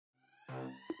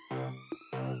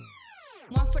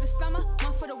summer,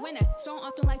 one for the winter. So I'm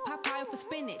often like Popeye for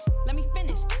spinach. Let me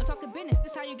finish. I'm talking business.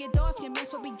 This how you get dough if you're meant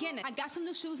for beginner. I got some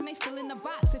new shoes and they still in the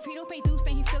box. If he don't pay dues,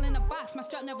 then he's still in the box. My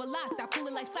strap never locked. I pull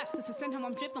it like flaps. Cause to send him,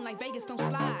 I'm dripping like Vegas. Don't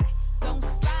slide. Don't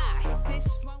slide. This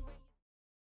wrong way.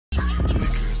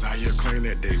 Niggas out here claim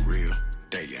that they real.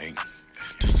 They ain't.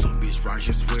 This little bitch right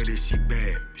here swear that she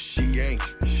bad, but she ain't.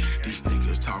 These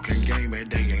niggas talking game and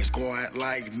they ain't squad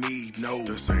like me, no.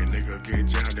 The same nigga get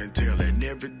jammed and tellin'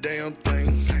 every damn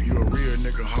thing. You a real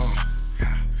nigga, huh?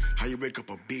 How you wake up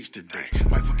a bitch today?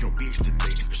 Might fuck your bitch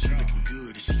today, but she looking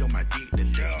good and she on my dick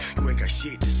today. You ain't got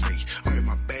shit to say. I'm in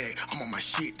my bag, I'm on my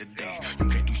shit today. You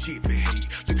can't do shit but hate.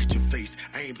 Look at your face,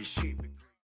 I ain't been shit but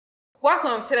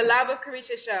Welcome to the Live of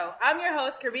Carisha show. I'm your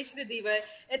host, Carisha the Diva,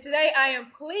 and today I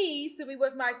am pleased to be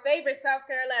with my favorite South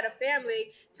Carolina family,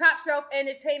 Top Shelf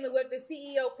Entertainment, with the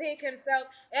CEO Pig himself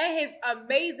and his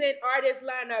amazing artist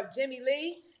lineup, Jimmy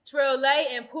Lee, Trill Lay,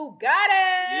 and Pooh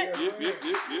Gotti. Yeah.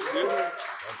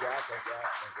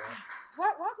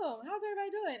 Welcome. How's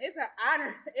everybody doing? It's an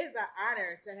honor. It's an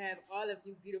honor to have all of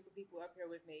you beautiful people up here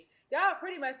with me. Y'all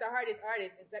pretty much the hardest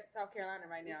artists in South Carolina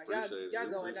right now. Y'all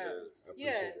going up.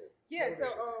 Yeah. So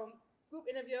group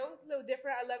interview, a little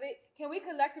different. I love it. Can we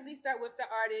collectively start with the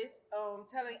artists,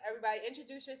 telling everybody,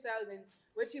 introduce yourselves and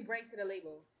what you bring to the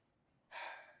label?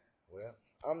 Well,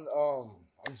 I'm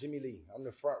Jimmy Lee. I'm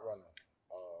the front runner.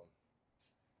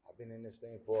 I've been in this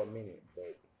thing for a minute,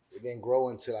 but it didn't grow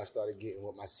until I started getting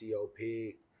with my CO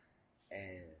Pig,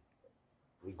 and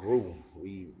we grew.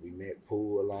 We met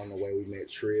Pooh along the way. We met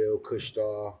Trill,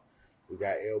 Kushstar. We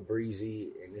got El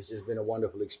Breezy, and it's just been a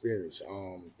wonderful experience.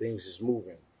 Things is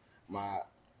moving. My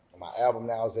album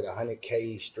now is at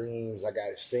 100K streams. I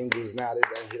got singles now that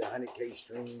don't hit 100K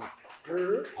streams.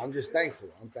 I'm just thankful.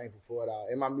 I'm thankful for it all.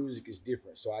 And my music is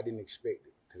different, so I didn't expect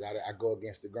it because I go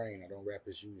against the grain. I don't rap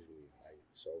as usually.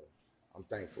 So I'm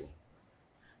thankful.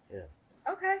 Yeah.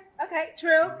 Okay.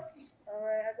 Trill. All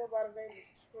right, I go by the name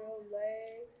of Trill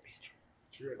Lay.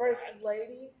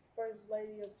 First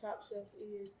lady of Top Shelf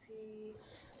ENT,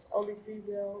 only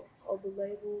female on the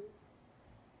label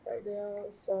right now.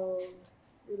 So,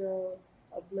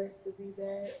 I'm blessed to be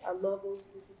that. I love them.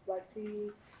 This is my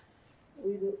team.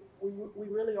 We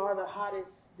really are the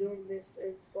hottest doing this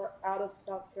and start out of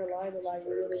South Carolina. Like,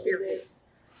 we really do this.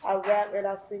 I rap and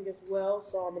I sing as well,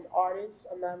 so I'm an artist.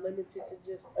 I'm not limited to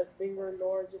just a singer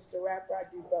nor just a rapper. I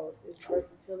do both. It's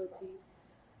versatility.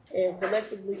 And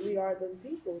collectively, we are them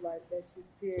people. Like, that's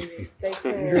just period. Stay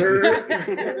tuned.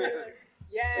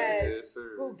 Yes.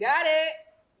 Who got it?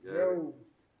 Yeah. Yo,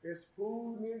 it's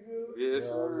Pooh, nigga. Yes,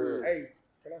 sir. Hey,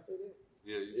 can I say that?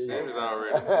 Yeah, you said it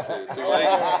already.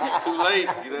 Too late.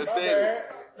 You done said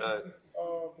it.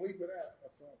 Bleep it out or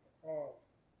something.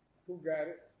 Who got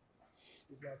it?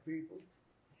 It's my people.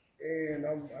 And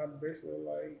I'm basically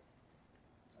like,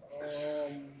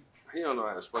 he don't know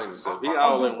how to explain himself.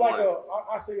 I'm just like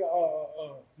I say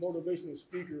a motivational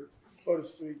speaker for the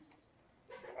streets,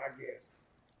 I guess.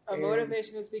 A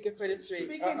motivational speaker for the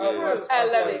streets. I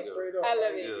love it. Straight up. I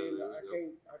love it.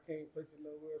 I can't place it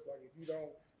nowhere. It's like if you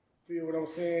don't feel what I'm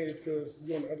saying, it's because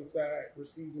you're on the other side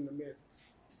receiving the message.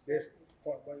 That's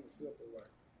point blank and simple. Like,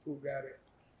 who got it?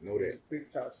 Know that. Big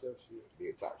Top Shelf shit.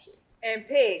 Big Top Shelf. And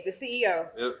Pig, the CEO.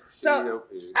 Yep. So CEO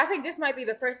Pig. I think this might be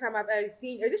the first time I've ever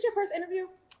seen. Is this your first interview?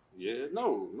 Yeah.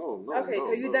 No. Okay,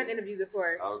 so you've done interviews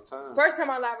before. All the time. First time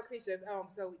on Live with Carisha.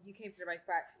 So you came to the right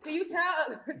spot. Can you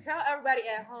tell everybody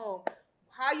at home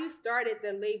how you started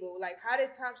the label? Like, how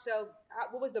did Top Shelf?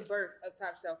 What was the birth of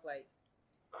Top Shelf like?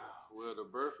 Well, the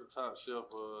birth of Top Shelf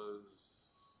was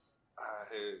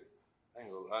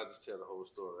I just tell the whole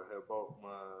story. I had bought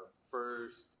my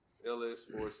first LS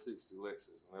 460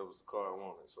 Lexus, and that was the car I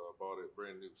wanted, so I bought it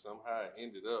brand new. Somehow I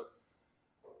ended up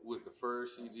with the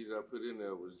first CD that I put in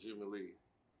there was Jimmy Lee.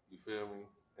 You feel me?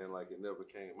 And like it never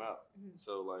came out. Mm-hmm.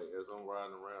 So like as I'm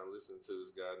riding around listening to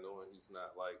this guy, knowing he's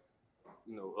not like,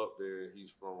 up there, he's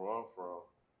from where I'm from.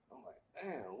 I'm like,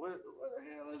 damn, what the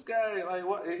hell this guy, like,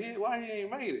 why he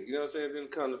ain't made it? You know what I'm saying? Then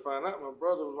come to find out, my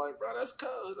brother was like, bro, that's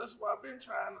why I've been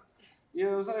trying to, you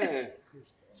know what I'm saying?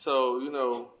 So,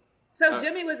 So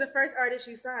Jimmy was the first artist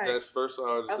you signed? That's the first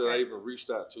artist that I even reached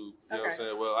out to, you know what I'm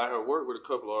saying? Well, I had worked with a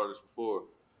couple of artists before,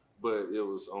 but it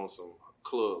was on some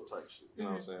club type shit, you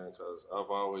know what I'm saying? Because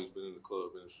I've always been in the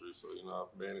club industry, so,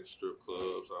 I've managed strip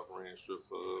clubs, I've ran strip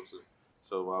clubs, and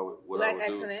so Black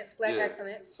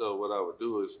excellence. So what I would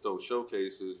do is throw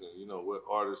showcases, and what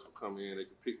artists would come in, they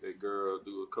could pick their girl,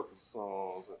 do a couple of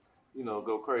songs, and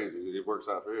go crazy. It works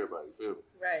out for everybody. You feel me?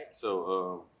 Right.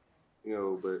 So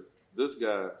but this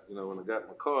guy, when I got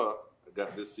my car, I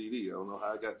got this CD. I don't know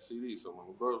how I got the CD. So my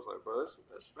brother was like, bro,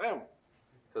 that's family.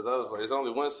 Because I was like, it's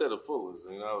only one set of Fullers.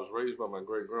 And, I was raised by my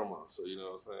great grandma. So, you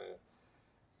know what I'm saying?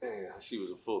 Man, she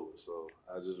was a Fuller. So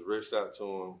I just reached out to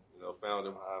him, found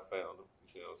him how I found him.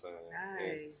 You know what I'm saying?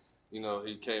 Nice. And,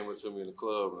 he came up to me in the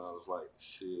club and I was like,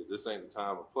 shit, this ain't the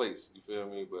time or place. You feel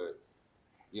me? But,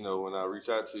 when I reach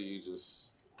out to you,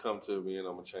 just come to me and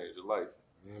I'm going to change your life.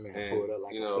 Yeah, man, pulled up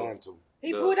like a phantom.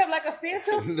 He pulled up like a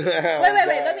phantom? Wait.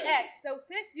 Let me ask. So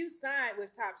since you signed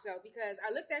with Top Shelf, because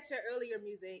I looked at your earlier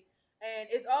music, and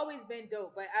it's always been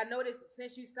dope, but I noticed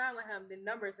since you signed with him, the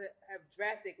numbers have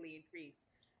drastically increased,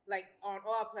 like on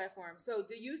all platforms. So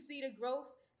do you see the growth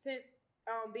since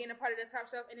being a part of the Top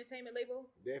Shelf Entertainment label?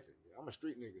 Definitely. I'm a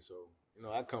street nigga, so,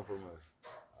 I come from a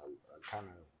kind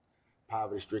of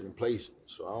poverty-stricken place.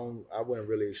 So I wasn't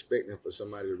really expecting for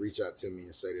somebody to reach out to me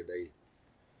and say that they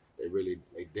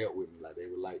dealt with me like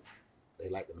they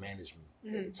like to manage me.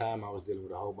 Mm-hmm. At the time, I was dealing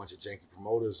with a whole bunch of janky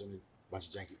promoters and a bunch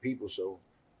of janky people. So,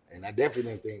 and I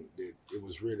definitely didn't think that it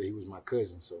was real that he was my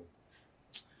cousin. So,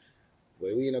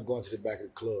 well, we ended up going to the back of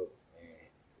the club, and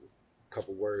a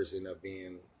couple words ended up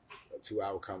being a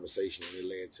 2-hour conversation, and it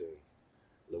led to,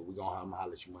 look, we're gonna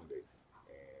holler at you Monday.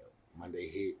 And Monday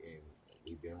hit, and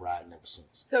we've been riding ever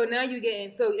since. So now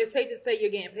so it's safe to say you're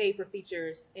getting paid for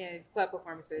features and club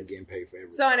performances. I'm getting paid for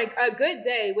everything. So on a good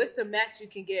day, what's the max you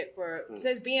can get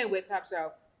since being with Top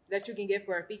Shelf, that you can get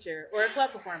for a feature or a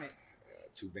club performance?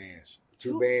 2 bands.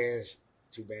 Two bands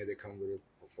that come with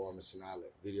a performance and all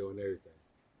that, video and everything.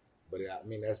 But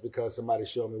that's because somebody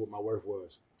showed me what my worth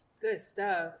was. Good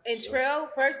stuff. And Trill,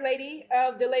 first lady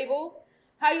of the label,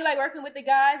 how you like working with the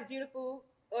guys? Beautiful.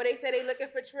 Or they say they looking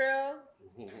for Trill.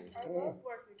 I love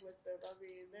working with them.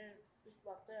 It's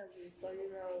my family. So,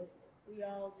 we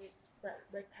all just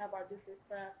have our different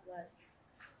craft,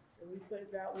 and we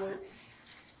put out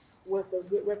with a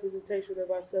good representation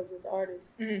of ourselves as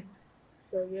artists. Mm-hmm.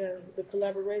 So, yeah, the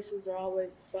collaborations are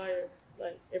always fire,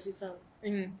 every time.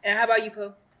 Mm-hmm. And how about you,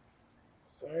 Pooh?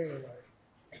 Same,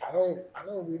 I don't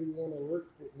really want to work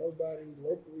with nobody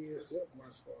locally except my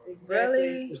squad. Exactly.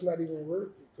 Really? It's not even worth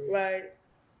it. Right.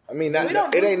 It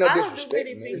ain't no disrespect. I don't do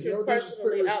many features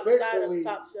personally outside of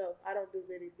Top Shelf. I don't do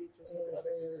many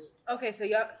features. Okay, so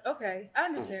y'all. Okay, I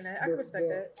understand that. I can respect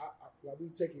that. We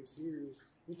take it serious.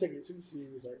 We take it too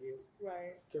serious, I guess.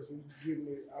 Right. Because we giving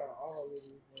it our all,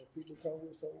 and people come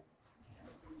with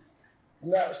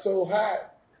not so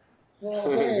hot. You know what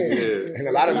I'm saying? And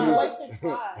a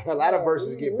lot of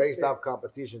verses get based off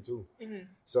competition too. Mm-hmm.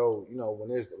 So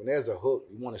when there's a hook,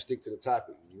 you want to stick to the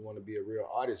topic. You want to be a real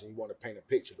artist, and you want to paint a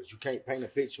picture. But you can't paint a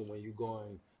picture when you're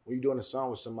doing a song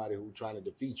with somebody who's trying to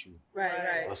defeat you,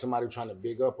 right, or somebody trying to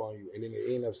big up on you, and then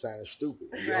it end up sounding stupid.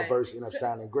 And your verse end up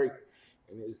sounding great.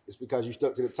 And it's because you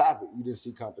stuck to the topic. You didn't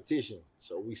see competition.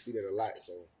 So we see that a lot.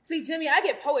 So see, Jimmy, I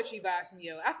get poetry vibes from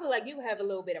you. I feel like you have a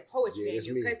little bit of poetry in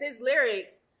you because his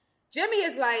lyrics. Jimmy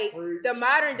is like the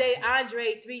modern day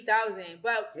Andre 3000,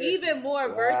 but even more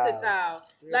versatile.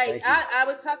 Like I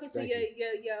was talking to your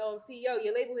CEO,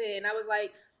 your label head, and I was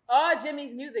like, all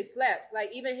Jimmy's music slaps.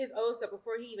 Like even his old stuff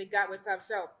before he even got with Top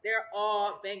Shelf, they're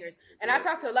all bangers. And I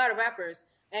talk to a lot of rappers,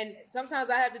 and sometimes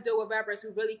I have to deal with rappers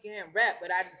who really can't rap, but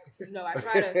I just, I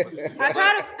try to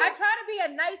be a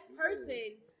nice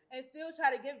person and still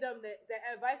try to give them the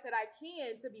advice that I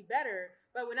can to be better.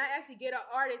 But when I actually get an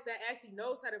artist that actually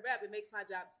knows how to rap, it makes my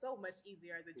job so much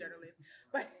easier as a journalist.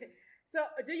 But so,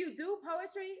 do you do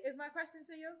poetry? Is my question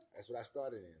to you? That's what I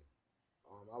started in.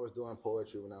 I was doing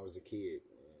poetry when I was a kid.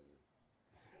 And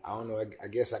I don't know. I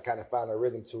guess I kind of found a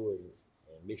rhythm to it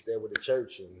and mixed that with the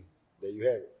church, and there you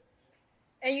have it.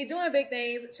 And you're doing big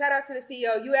things. Shout out to the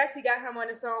CEO. You actually got him on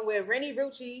the song with Rennie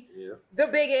Rucci, the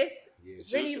biggest.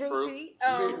 Yes. Rennie Rucci,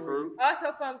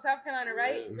 also from South Carolina,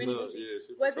 right? Yeah, Rennie Rucci.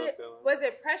 Yeah, was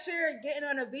it pressure getting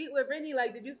on a beat with Rennie?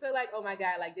 Like, did you feel like, oh my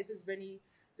God, like this is Rennie?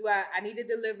 Do I need to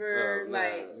deliver?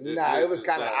 It was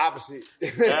kind of opposite.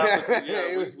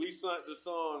 Yeah, we sung the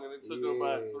song and it took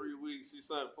about 3 weeks. She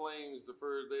sung Flames the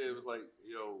first day. It was like,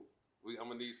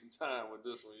 I'm gonna need some time with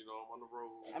this one. I'm on the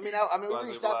road. We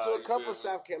reached out to a couple of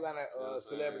South Carolina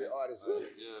celebrity artists.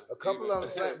 A couple of them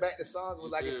sent back the songs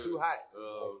was like it's too hot.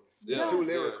 It's too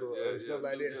lyrical and stuff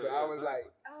like that. So I was like,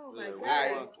 oh my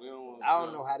God. I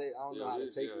don't know how to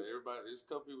take it. Everybody, there's a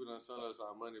couple people that sent us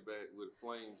our money back with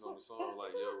Flames on the song.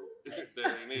 Like,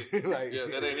 that ain't it.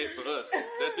 That ain't it for us.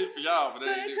 That's it for y'all, but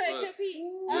that ain't it for us.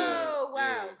 Oh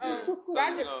wow.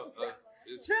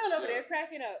 Trill over there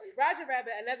cracking up. Roger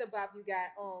Rabbit, another bop you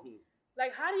got.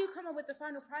 Like, how do you come up with the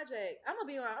final project? I'm gonna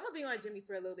be on Jimmy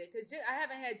for a little bit because I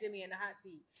haven't had Jimmy in the hot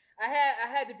seat. I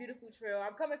had the beautiful Trill.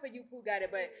 I'm coming for you, Pooh got it,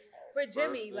 but for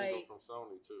Jimmy, like from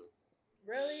Sony too.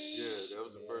 Really? Yeah, that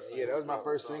was the first. Yeah, that was my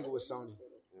first single with Sony.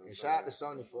 And shout out to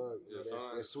Sony for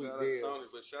that sweet deal. Sony,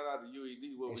 but shout out to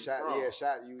UED where we shout from.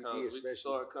 out to UED especially. We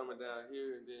started coming down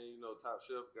here, and then Top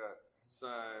Chef got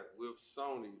signed with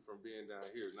Sony from being down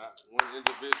here. Not one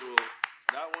individual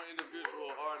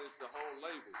artist, the whole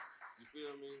label. You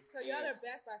feel me? So y'all are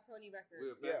backed by Sony Records.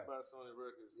 We're backed by Sony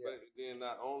Records. Yeah. But then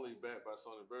not only backed by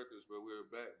Sony Records, but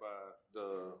we're backed by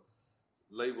the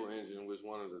Label Engine, which is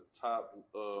one of the top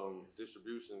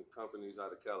distribution companies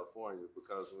out of California.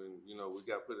 Because when we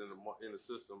got put in the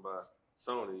system by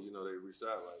Sony, they reached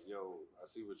out like, "Yo, I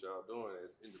see what y'all doing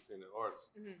as independent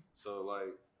artists." Mm-hmm. So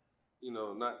like,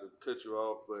 not to cut you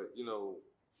off, but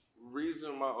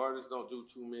reason my artists don't do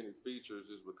too many features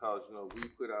is because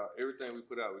we put out everything we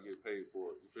put out, we get paid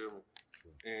for it. You feel me?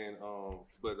 And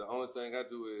but the only thing I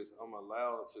do is I'm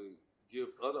allowed to give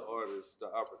other artists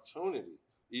the opportunity,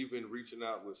 even reaching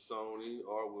out with Sony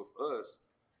or with us,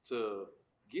 to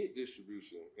get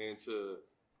distribution and to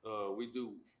we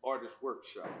do artist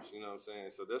workshops. You know what I'm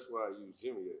saying? So that's why I use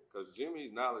Jimmy, because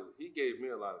Jimmy knowledge, he gave me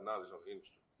a lot of knowledge on the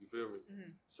industry. You feel me?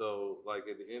 Mm-hmm. So like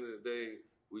at the end of the day,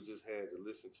 we just had to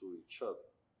listen to each other.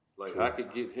 Like I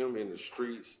could get him in the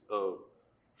streets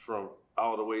from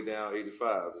all the way down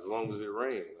 85 as long as it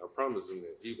rained. I promise him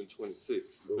that. Even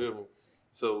 26. You feel me?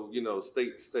 So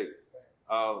state to state.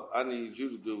 All I need you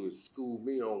to do is school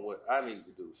me on what I need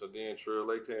to do. So then Trill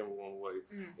came one way,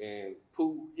 and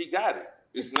Pooh, he got it.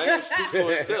 His name speaks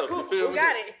for itself. You feel me?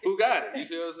 Who got it? You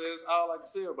see what I'm saying? That's all I can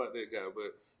say about that guy.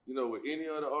 But with any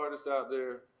other artist out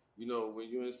there, when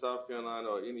you're in South Carolina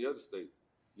or any other state,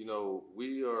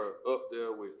 we are up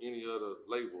there with any other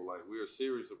label. Like, we are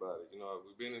serious about it.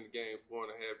 We've been in the game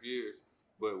 4.5 years,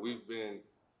 but we've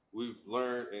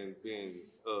learned and been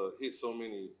hit so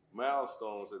many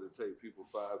milestones that it take people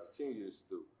 5 to 10 years to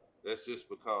do. That's just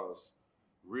because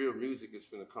real music is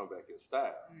finna come back in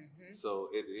style. Mm-hmm. So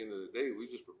at the end of the day, we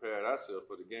just prepared ourselves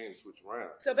for the game to switch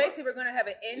around. So basically, we're gonna have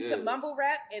an end to mumble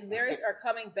rap, and lyrics are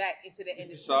coming back into the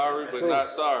industry. Sorry, but not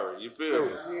sorry. You feel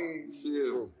me?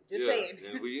 Just saying.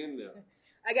 And we in there.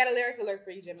 I got a lyric alert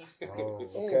for you, Jimmy. Oh,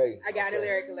 okay. I got a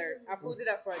lyric alert. I pulled it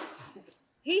up for you.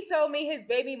 He told me his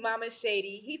baby mama's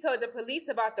shady. He told the police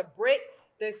about the brick,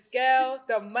 the scale,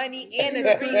 the money, and the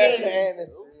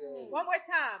 380. One more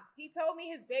time. He told me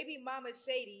his baby mama's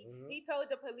shady. Mm-hmm. She told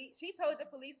the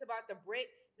police about the brick,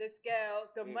 the scale,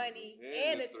 the money,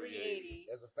 and the 380.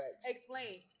 That's a fact.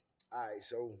 Explain. All right,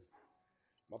 so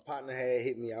my partner had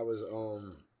hit me. I was I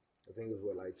think it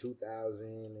was like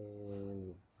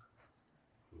 2011,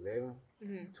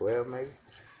 12 maybe.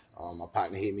 My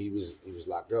partner hit me. He was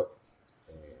locked up,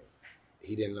 and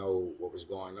he didn't know what was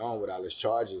going on with all his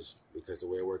charges, because the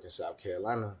way it works in South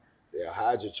Carolina, they'll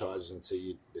hide your charges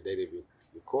until the day of your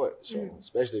court. So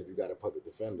especially if you got a public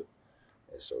defender.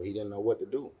 And so he didn't know what to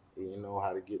do. He didn't know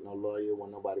how to get no lawyer,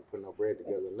 wasn't nobody putting no bread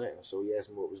together, nothing. So he asked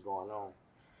me what was going on.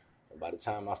 And by the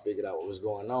time I figured out what was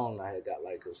going on, I had got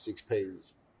like a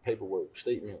 6-page paperwork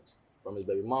statements from his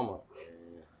baby mama.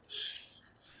 And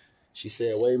she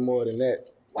said way more than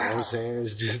that. Wow. You know what I'm saying?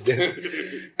 It's just that.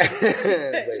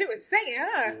 She was singing,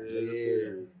 huh?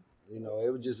 Yeah.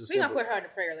 It was just a we gonna put her on the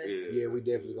prayer list. Yeah, we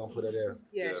definitely gonna put her there.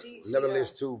 Yeah, another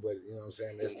list too, but you know what I'm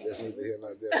saying? That's neither here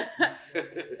nor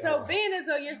there. So being as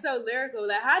though you're so lyrical,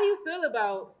 like how do you feel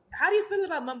about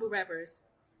mumble rappers?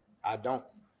 I don't.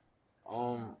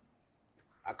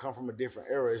 I come from a different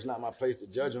era. It's not my place to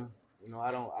judge them.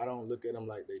 I don't look at them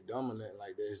like they dumb or nothing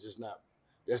like that. It's just not.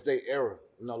 That's their era.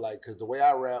 Because the way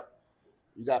I rap,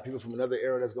 you got people from another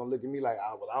era that's gonna look at me like,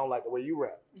 I don't like the way you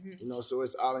rap. Mm-hmm. So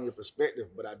it's all in your perspective.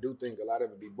 But I do think a lot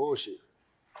of it be bullshit.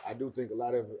 I do think a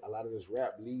lot of this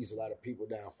rap leads a lot of people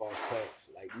down false paths.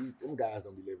 Like them guys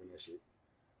don't be living that shit,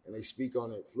 and they speak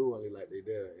on it fluently like they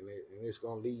there, and it's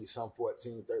gonna lead some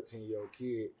 14, 13-year-old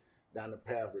kid down the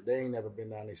path that they ain't never been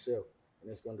down themselves, and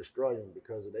it's gonna destroy them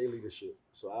because of their leadership.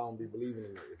 So I don't be believing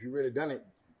in it. If you really done it,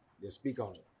 then speak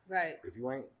on it. Right. If you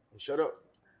ain't, shut up.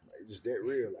 Just that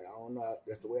real. Like, I don't know.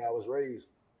 That's the way I was raised.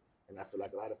 And I feel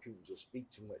like a lot of people just speak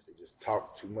too much. They just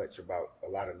talk too much about a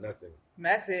lot of nothing.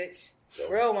 Message. So.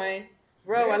 Real one.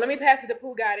 Let me pass it to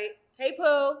Pooh. Got it. Hey,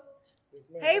 Pooh.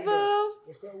 Hey, Pooh.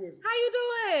 What's up with you? How you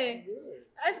doing? Good.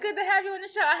 It's good to have you on the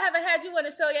show. I haven't had you on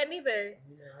the show yet neither.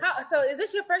 Yeah. So is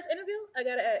this your first interview? I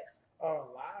got to ask.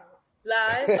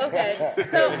 Live. Live? Okay.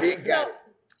 So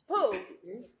Pooh.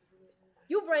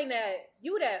 You bring that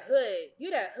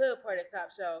hood part of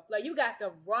Top Shelf. Like, you got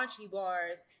the raunchy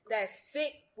bars, that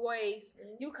thick voice.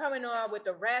 You coming on with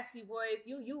the raspy voice.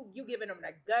 You giving them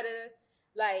the gutter.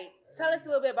 Like, tell us a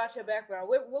little bit about your background.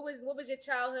 What was your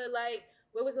childhood like?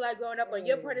 What was it like growing up on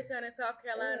your part of town in South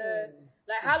Carolina?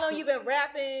 Like, how long you been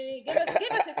rapping? Give us a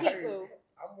peek, Pooh.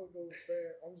 I'm gonna go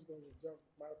fast. I'm just gonna jump.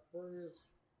 My first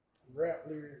rap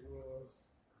lyric was,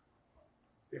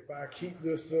 "If I keep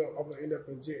this up, I'm gonna end up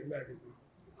in Jet Magazine."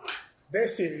 That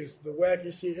shit is the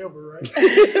wackest shit ever, right?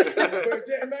 But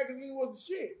Jet Magazine was the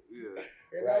shit. Yeah.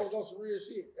 And I was on some real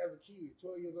shit as a kid,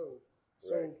 12 years old.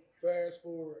 So fast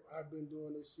forward, I've been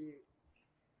doing this shit,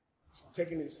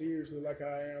 taking it seriously like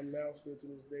I am now, still to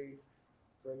this day,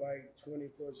 for like 20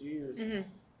 plus years.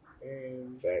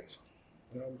 Mm-hmm. Facts.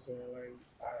 And you know what I'm saying? Like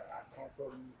I come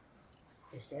from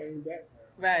the same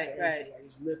background. Right. Like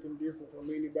it's nothing different from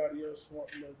anybody else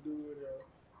wanting to do it or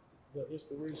the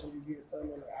inspiration you get from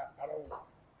it.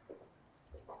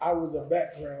 I was a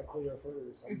background player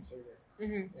first, I'm gonna say that.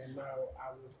 Mm-hmm. And now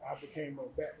I became a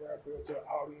background player to an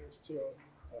audience, to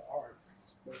an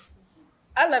artist. Basically.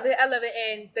 I love it.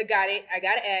 And the Got It, I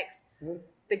gotta ask,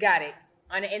 the Got It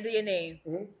on the end of your name.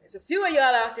 Mm-hmm. There's a few of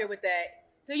y'all out there with that.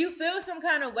 Do you feel some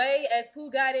kind of way as Pooh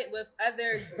Got It with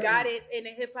other Got It's in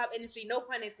the hip hop industry? No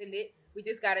pun intended. We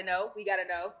just gotta know. We gotta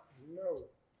know. No.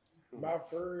 My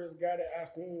first Got It I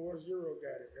seen was Euro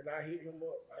Got It, and I hit him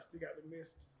up. I still got the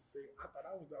messages to say I thought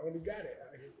I was the only Got It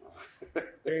out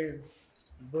here.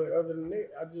 But other than that,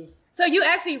 I just. So you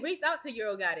actually reached out to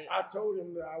Euro Got It. I told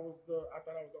him that I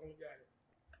thought I was the only Got It.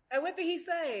 And what did he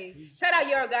say? Shout out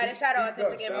Euro Got It. Shout out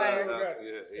Authentic Empire.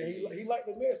 And he liked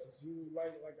the message. He was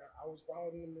like I was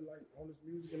following him like on his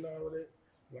music and all of that.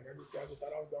 Like I just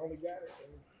thought I was the only Got It,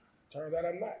 and turns out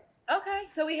I'm not. Okay,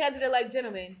 so we handled it like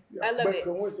gentlemen. Yeah, I love it.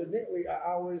 But coincidentally, I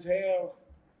always have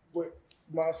what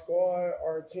my squad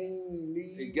or team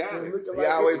needs. He got it. He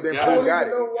always been Pooh Got It. I don't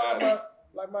even know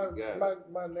why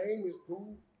my name is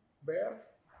Pooh Bear.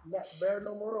 Not Bear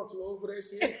no more. I'm too old for that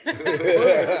shit.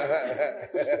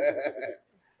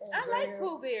 I like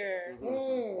Pooh Bear.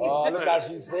 Oh, look how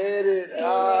she said it.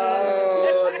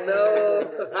 Oh, no.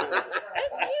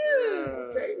 It's cute.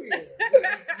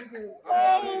 Okay,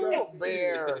 Oh,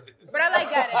 Bear. But I like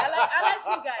Got It. I like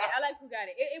Pooh Got It. I like Pooh Got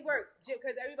It. It works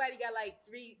because everybody got like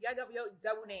three. Y'all got your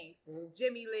double names: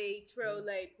 Jimmy Lee, Trill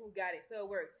Lee, Pooh Got It. So it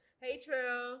works. Hey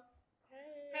Trill.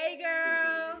 Hey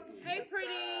girl. Hey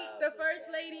pretty. The first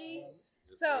lady.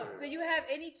 So, do you have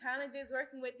any challenges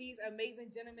working with these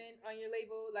amazing gentlemen on your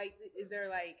label? Like, is there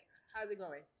like, how's it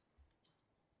going?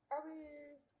 I mean,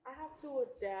 I have to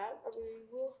adapt. I mean,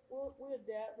 we'll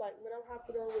adapt. Like when I'm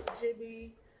hopping on with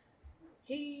Jimmy,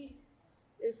 he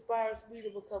inspires me to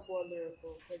become more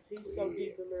lyrical because he's so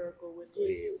deep and lyrical with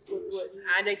what he.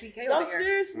 Andre 3K No, over here.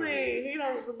 seriously, he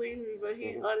don't believe me, but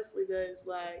he honestly does.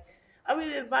 Like, I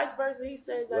mean, and vice versa. He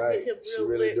says I get him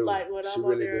real lit, like when I'm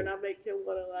on there, and I make him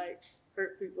want to like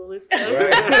hurt people and stuff.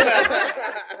 Right.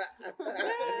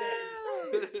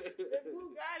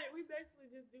 Who got it? We basically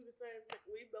just do the same thing.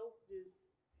 We both just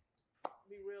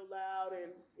be real loud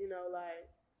and like.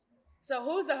 So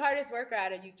who's the hardest worker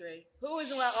out of you three? Who is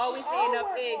the one always saying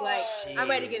up big like I'm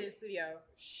ready to get in the studio?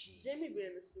 Jimmy be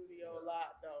in the studio a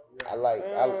lot though. I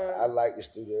like the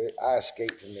studio. I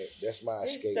escape from that. That's my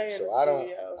escape. So I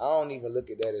don't even look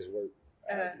at that as work.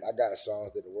 I got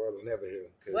songs that the world will never hear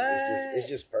because it's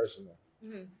just personal.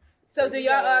 Mm-hmm. So do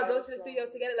y'all go to the studio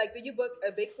together? Like, do you book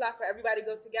a big slot for everybody to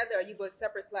go together, or you book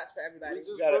separate slots for everybody?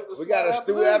 We got a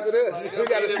studio after this. We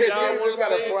got a 6 minutes. We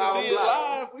got a 4-hour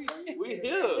block. We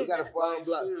here. We got a 4-hour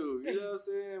block. You know what I'm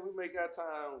saying? We make our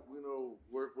time.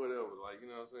 Work whatever. Like you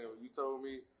know what I'm saying. When you told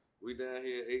me we down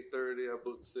here at 8:30, I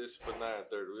booked the session for 9:30.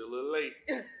 We're a little late,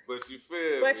 but you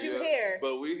feel. But you here.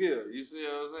 But we here. You see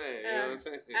what I'm saying? You know what I'm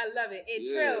saying? I love it. And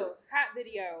Trill, hot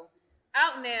video.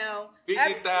 Out now.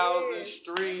 50,000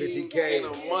 streams 50K.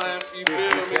 in a month. You feel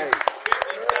me? 50,000.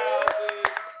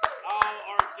 All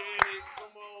organic.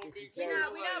 Come on, big We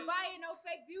not buying no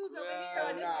fake views over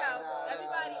here on this house.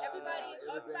 Everybody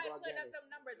putting up them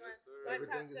numbers on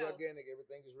Everything is top organic.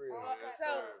 Everything is real.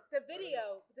 So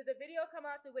did the video come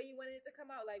out the way you wanted it to come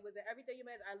out? Like, was it everything you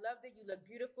meant? I loved it. You look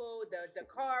beautiful. The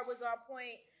car was on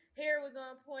point. Hair was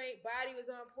on point. Body was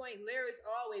on point. Lyrics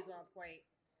always on point.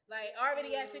 Like,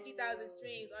 already at 50,000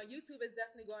 streams. On YouTube, it's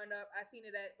definitely going up. I seen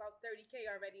it at about 30K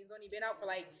already. It's only been out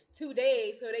for like 2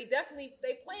 days. So they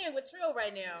playing with Trill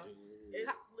right now.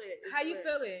 It's lit. How you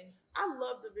feeling? I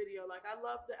love the video. Like, I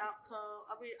love the outcome.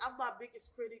 I mean, I'm my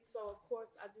biggest critic, so of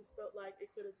course I just felt like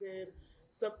it could have been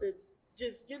something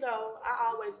just,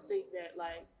 I always think that,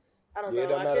 like, I don't know.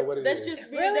 It doesn't matter what it is. That's just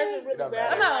me. It doesn't really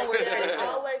matter. I'm I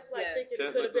always thinking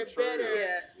it could have been better.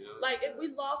 Yeah. Like if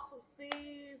we lost some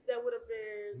scenes, that would have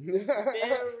been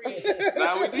very.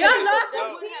 Y'all lost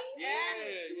some scenes.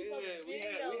 We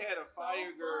had a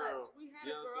fire girl. We had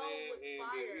a girl with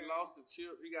fire. He lost the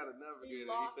chip. He got a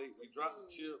navigator. He dropped the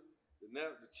chip.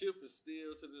 The chip is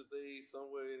still to this day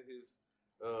somewhere in his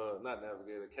not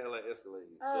Navigator, Cadillac Escalade.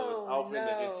 So it's off in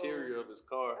the interior of his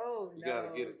car. You gotta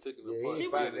get it taken apart. She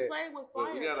was playing with fire.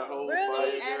 So we got a whole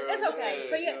really? fire. It's okay.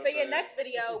 For your next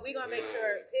video, we gonna make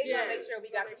sure we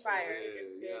got the fire.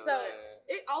 So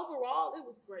overall, it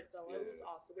was great though. It was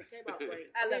awesome. It came out great.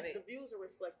 I love it. The views are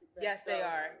reflecting that. Yes, they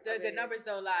are. The numbers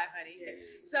don't lie, honey. Yeah,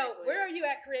 so exactly. Where are you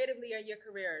at creatively in your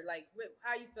career? Like,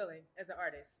 how are you feeling as an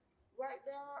artist? Right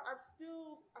now, I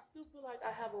still feel like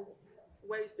I have a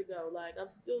ways to go. Like, I'm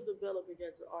still developing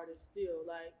as an artist. Still,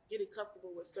 like, getting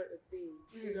comfortable with certain things.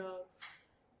 You know,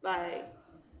 like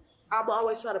I'm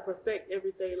always trying to perfect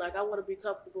everything. Like, I want to be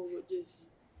comfortable with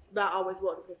just not always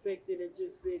wanting to perfect it and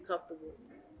just being comfortable.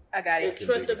 I got it. And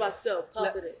trusting myself,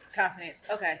 confidence.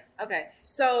 Okay.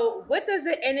 So, what does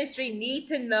the industry need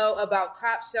to know about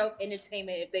Top Shelf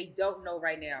Entertainment if they don't know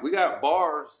right now? We got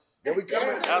bars. Yeah, we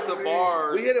coming out the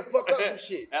bars. We here to fuck up some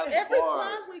shit. Every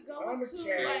time we go into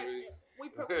like we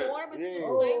perform, it's the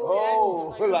same reaction.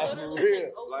 Like for real.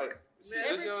 Like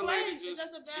every place, it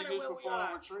doesn't matter where we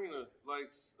are. With Trina, like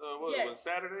what was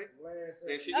Saturday?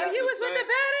 And she got you was with the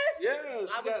baddest? Yeah,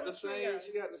 she got the same.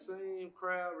 She got the same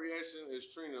crowd reaction as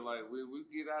Trina. Like we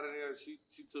get out of there, she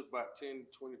took about 10,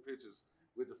 20 pictures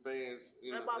with the fans.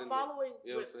 And my following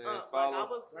went up. Like, I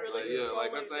was really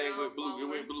like her thing went blue. It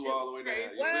went blue all the way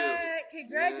down. What?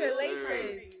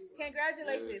 Congratulations!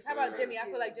 Congratulations! How about Jimmy? I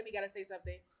feel like Jimmy got to say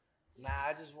something.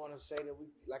 Nah, I just want to say that we,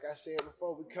 like I said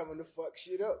before, we coming to fuck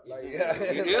shit up. Like,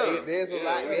 there's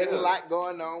a lot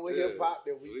going on with hip hop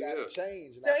that we gotta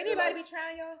change. So anybody be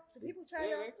trying y'all? Do people try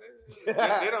y'all?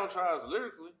 They don't try us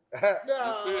lyrically.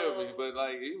 No. You feel me? But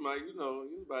like, anybody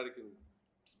can.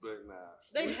 But nah.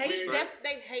 They hate.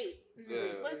 They hate. Yeah. I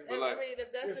mean,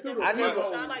 if that's the I never.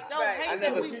 hate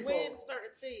that we win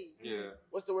certain things. Yeah.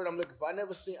 What's the word I'm looking for? I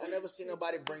never seen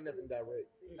nobody bring nothing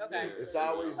direct. Okay. It's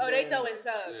always they throwing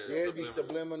subs. Yeah, it'd be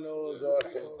subliminals or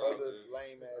some other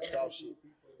lame ass soft shit.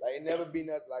 Like it never be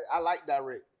nothing. Like I like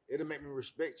direct. It'll make me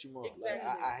respect you more. Exactly.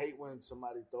 Like I hate when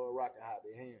somebody throw a rock and hide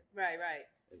their hand. Right. Like,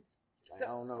 I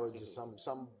don't know. It's just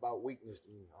something about weakness to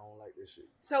me. I don't like this shit.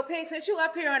 So Pink, since you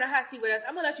up here on the hot seat with us,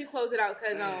 I'm gonna let you close it out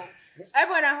because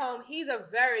everyone at home, he's a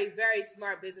very, very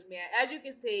smart businessman. As you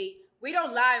can see, we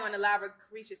don't lie on the Live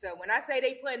Creature. So when I say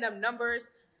they putting up numbers,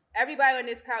 everybody on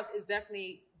this couch is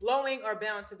definitely blowing or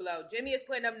bound to blow. Jimmy is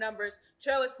putting up numbers.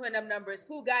 Trill is putting up numbers.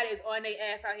 Who got is on their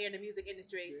ass out here in the music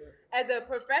industry. Yeah. As a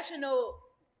professional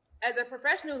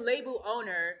label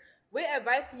owner, what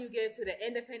advice can you give to the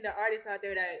independent artists out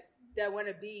there that want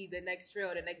to be the next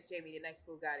Trill, the next Jamie, the next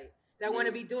Bugatti, that want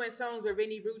to be doing songs with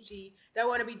Vinny Rucci, that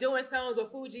want to be doing songs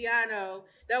with Fujiano,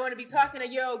 that want to be talking to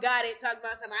Euro Gotti, talking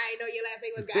about something, I ain't know your last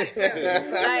name was Gotti too.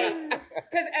 Like,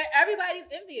 because everybody's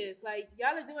envious. Like,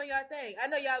 y'all are doing y'all thing. I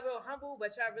know y'all real humble,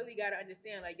 but y'all really got to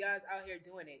understand, like, y'all's out here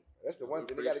doing it. That's the one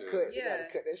thing. They got to cut. They got to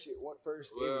cut that shit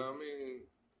first. Well, I mean,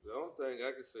 the only thing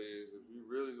I can say is if you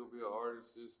really gonna be an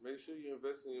artist, just make sure you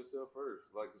invest in yourself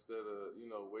first. Like instead of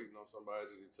waiting on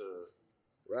somebody to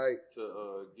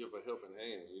give a helping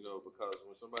hand. Because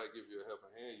when somebody gives you a helping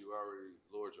hand, you already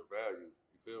lowered your value.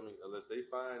 You feel me? Unless they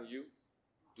find you,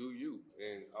 do you,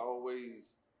 and always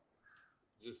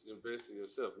just invest in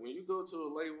yourself. When you go to a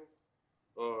label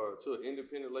or to an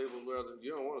independent label, rather, you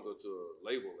don't want to go to a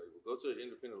label. Go to an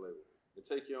independent label and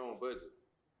take your own budget.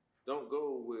 Don't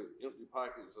go with empty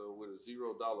pockets or with a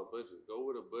 $0 budget. Go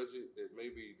with a budget that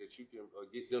you can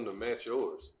get them to match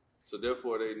yours. So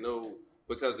therefore they know,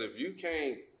 because if you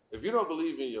don't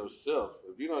believe in yourself,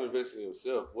 if you don't invest in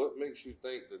yourself, what makes you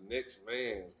think the next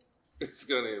man is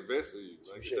going to invest in you?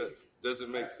 Like it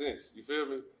doesn't make sense. You feel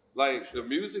me? Like the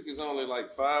music is only like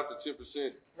 5 to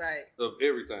 10% of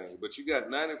everything, but you got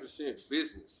 90%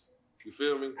 business. You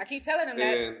feel me? I keep telling them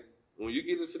that. When you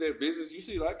get into that business, you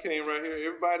see, I came right here.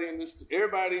 Everybody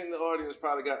in the audience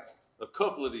probably got a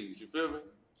couple of these. You feel me?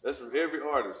 That's for every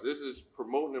artist. This is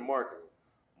promoting and marketing.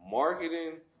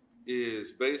 Marketing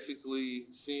is basically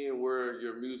seeing where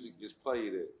your music is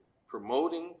played at.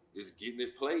 Promoting is getting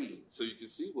it played so you can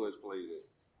see where it's played at.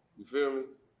 You feel me?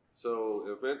 So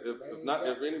if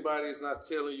anybody is not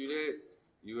telling you that,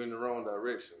 you're in the wrong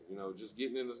direction. Just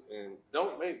getting in and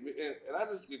don't make me. And I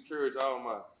just encourage all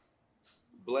my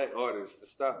black artists to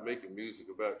stop making music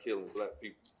about killing black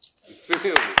people. You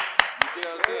feel me? You see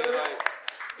what I'm saying? Like,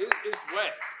 it's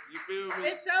whack. You feel me?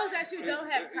 It shows that you don't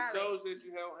have talent. It shows that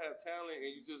you don't have talent and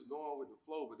you just going with the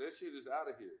flow. But that shit is out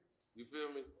of here. You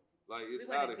feel me? Like, it's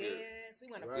out of here.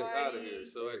 We want to dance. It's out of here.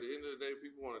 So at the end of the day,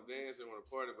 people want to dance, they want to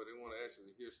party, but they want to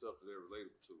actually hear stuff that they're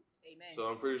relatable to. Amen. So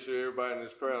I'm pretty sure everybody in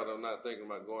this crowd, I'm not thinking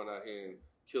about going out here and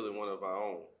killing one of our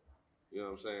own. You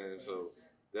know what I'm saying? So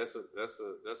that's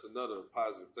another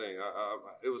positive thing.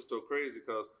 It was so crazy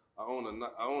because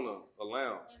I own a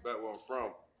lounge back where I'm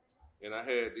from, and I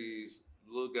had these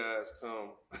little guys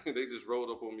come. They just rolled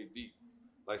up on me deep,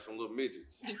 like some little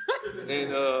midgets.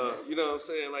 And you know what I'm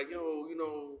saying? Like, yo, you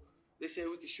know, they said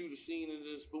we could shoot a scene and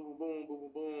just boom, boom, boom,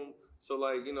 boom, boom, boom. So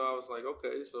like, you know, I was like,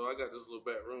 okay, so I got this little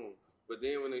back room. But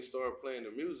then when they started playing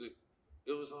the music,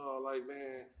 it was all like,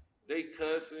 man, they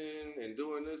cussing and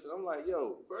doing this. And I'm like,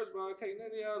 yo, first of all, can't none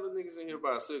of y'all little niggas in here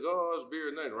buy cigars,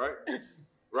 beer, nothing, right?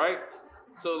 Right?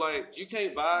 So, like, you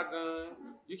can't buy a gun.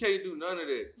 You can't do none of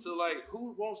that. So, like,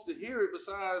 who wants to hear it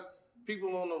besides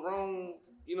people on the wrong,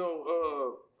 you know,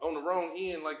 on the wrong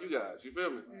end like you guys? You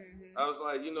feel me? Mm-hmm. I was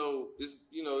like,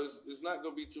 it's not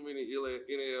going to be too many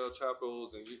NAL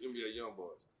Chapos and NBA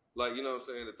Youngboys. Like, you know what I'm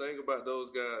saying? The thing about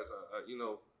those guys, I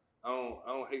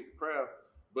don't hate the craft.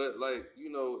 But, like,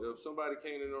 you know, if somebody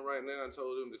came in them right now and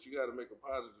told them that you got to make a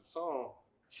positive song,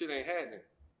 shit ain't happening.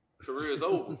 Career's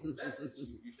over.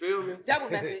 You feel me? Double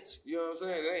message. You know what I'm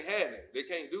saying? It ain't happening. They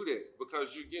can't do that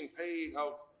because you're getting paid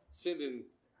off sending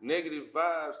negative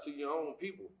vibes to your own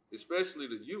people, especially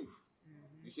the youth.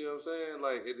 Mm-hmm. You see what I'm saying?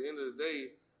 Like, at the end of the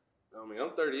day, I mean,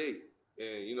 I'm 38.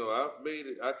 And, you know, I've made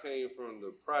it. I came from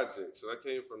the projects. And I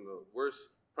came from the worst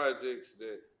projects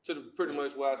pretty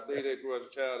much where I stayed at, grew as a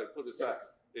child. They put us out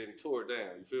and tore it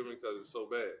down. You feel me? Because it's so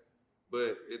bad.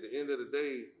 But at the end of the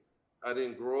day, I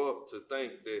didn't grow up to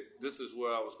think that this is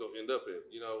where I was going to end up at,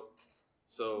 you know?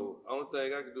 So, only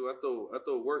thing I can do, I throw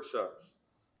workshops.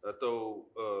 I throw,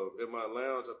 in my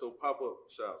lounge, I throw pop-up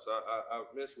shops.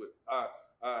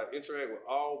 I interact with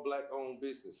all black-owned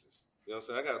businesses. You know what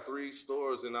I'm saying? I got 3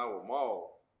 stores in our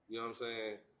mall, you know what I'm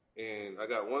saying? And I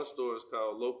got one store, it's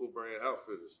called Local Brand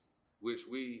Outfitters, which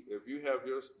if you have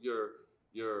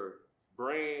your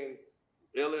brand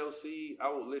LLC, I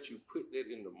will let you put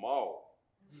that in the mall.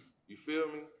 You feel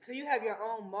me? So you have your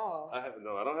own mall? I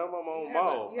don't have my own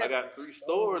mall. I got 3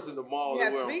 stores in the mall where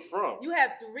I'm from. You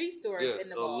have 3 stores in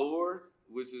the mall. Allure,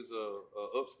 which is a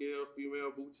upscale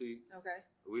female boutique. Okay.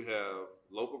 We have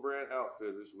Local Brand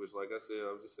Outfitters, which, like I said,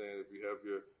 I was just saying, if you have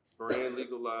your brand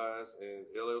legalized and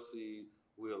LLC,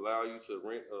 we allow you to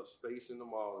rent a space in the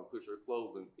mall and put your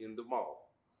clothing in the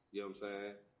mall. You know what I'm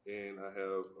saying? And I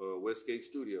have Westgate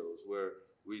Studios, where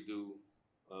we do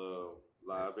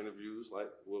live interviews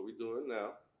like what we're doing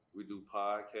now. We do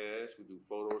podcasts, we do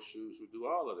photo shoots, we do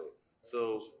all of that.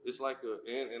 So it's like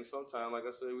and sometimes, like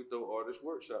I said, we throw artist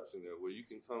workshops in there where you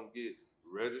can come get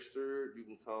registered. You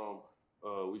can come.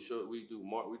 We do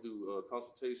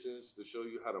consultations to show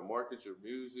you how to market your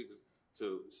music,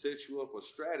 to set you up a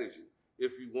strategy.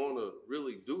 If you want to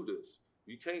really do this,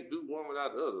 you can't do one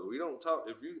without the other. We don't talk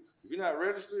if you're not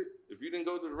registered. If you didn't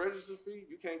go through the register fee,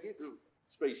 you can't get to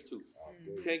Space 2.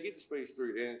 You can't get to Space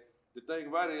 3. And the thing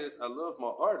about it is, I love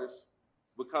my artists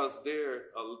because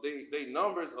they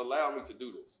numbers allow me to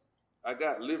do this. I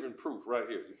got living proof right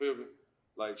here. You feel me?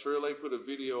 Like Trill A put a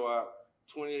video out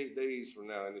 28 days from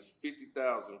now, and it's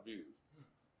 50,000 views.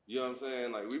 You know what I'm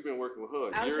saying? Like, we've been working with her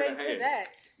a year and a half.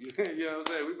 You know what I'm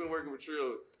saying? We've been working with Trill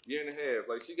a year and a half.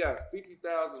 Like, she got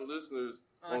 50,000 listeners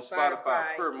on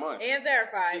Spotify per month. And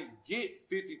verified. She get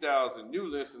 50,000 new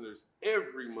listeners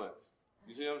every month.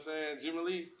 You see what I'm saying? Jimmy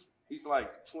Lee, he's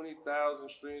like 20,000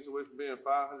 streams away from being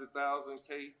 500,000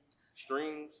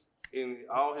 streams in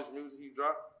all his music he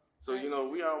dropped. So, you know,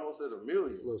 we almost at 1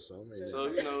 million. So,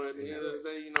 you know, at the end of the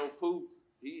day, you know, Poop,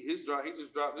 he just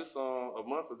dropped this song a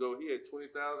month ago. He had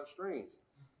 20,000 streams.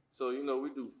 So, you know, we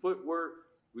do footwork,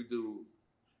 we do,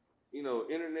 you know,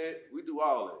 internet, we do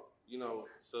all that, you know.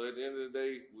 So at the end of the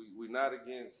day, we're not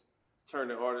against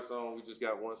turning artists on. We just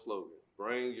got one slogan: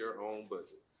 bring your own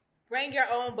budget. Bring your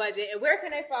own budget. And where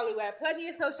can they follow you at? Plug in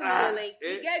your social media links.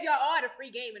 We gave y'all all the free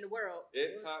game in the world.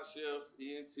 At Top Shelf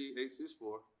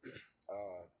ENT864.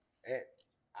 At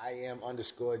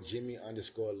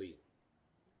Iam_Jimmy_Lee.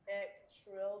 At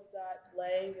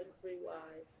Trill.Lay with 3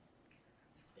 Y's.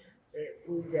 At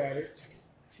Who Got It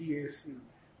TSC.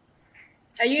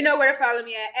 And you know where to follow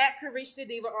me at Carisha the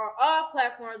Diva on all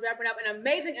platforms, wrapping up an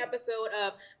amazing episode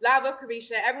of Live with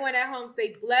Carisha. Everyone at home,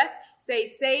 stay blessed, stay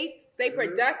safe, stay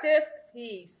productive.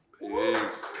 Peace. I'ma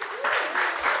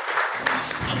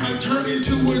turn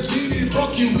into a genie,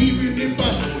 fuck you, even if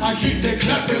I get that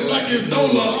clapping like it's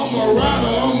Nola. I'm a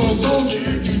rider, I'm a soldier.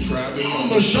 If you try me,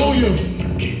 I'ma show you.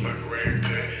 Keep my grand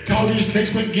cut. All these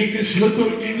necks been getting slicker,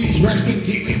 and these racks been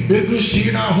getting bigger.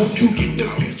 Shit, I hope you get the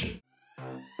picture.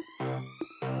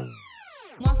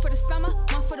 One for the summer,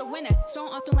 one for the winter. Sean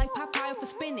often like Popeye for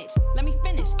spinach. Let me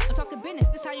finish. I'm talking business.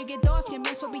 This how you get off your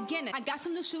man, so beginner. I got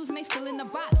some new shoes and they still in the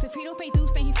box. If he don't pay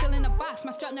dues, then he's still in the box.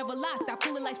 My strap never locked. I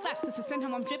pull it like flash. This is in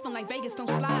him. I'm dripping like Vegas. Don't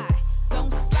slide.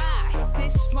 Don't slide. This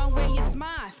This runway is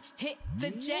mine. Hit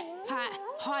the jackpot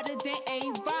harder than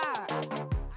A-Rod.